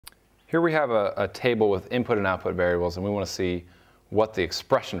Here we have a table with input and output variables, and we want to see what the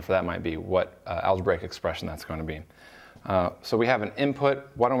expression for that might be, what algebraic expression that's going to be. So we have an input.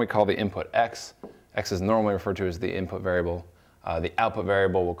 Why don't we call the input x? X is normally referred to as the input variable. The output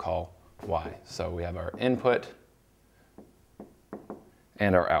variable we'll call y. So we have our input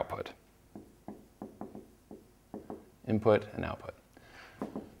and our output. Input and output.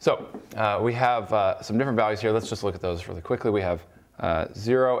 So we have some different values here. Let's just look at those really quickly. We have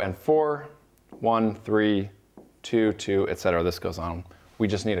 0 and 4, 1, 3, 2, 2, etc. This goes on. We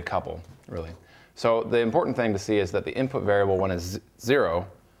just need a couple, really. So the important thing to see is that the input variable, when it's 0,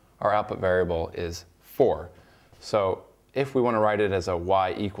 our output variable is 4. So if we want to write it as a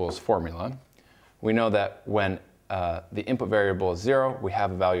y equals formula, we know that when the input variable is 0, we have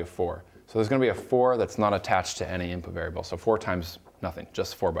a value of 4. So there's going to be a 4 that's not attached to any input variable. So 4 times nothing,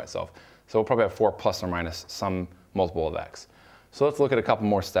 just 4 by itself. So we'll probably have 4 plus or minus some multiple of x. So let's look at a couple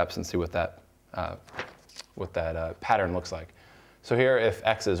more steps and see what that pattern looks like. So here, if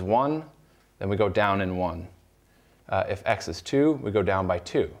x is 1, then we go down in 1. If x is 2, we go down by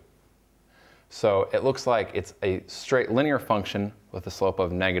 2. So it looks like it's a straight linear function with a slope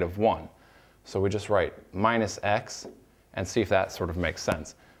of -1. So we just write minus x and see if that sort of makes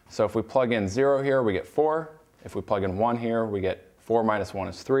sense. So if we plug in 0 here, we get 4. If we plug in 1 here, we get 4 minus 1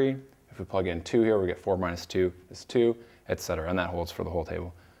 is 3. If we plug in 2 here, we get 4 minus 2 is 2, etc. And that holds for the whole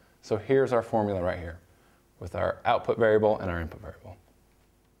table. So here's our formula right here with our output variable and our input variable.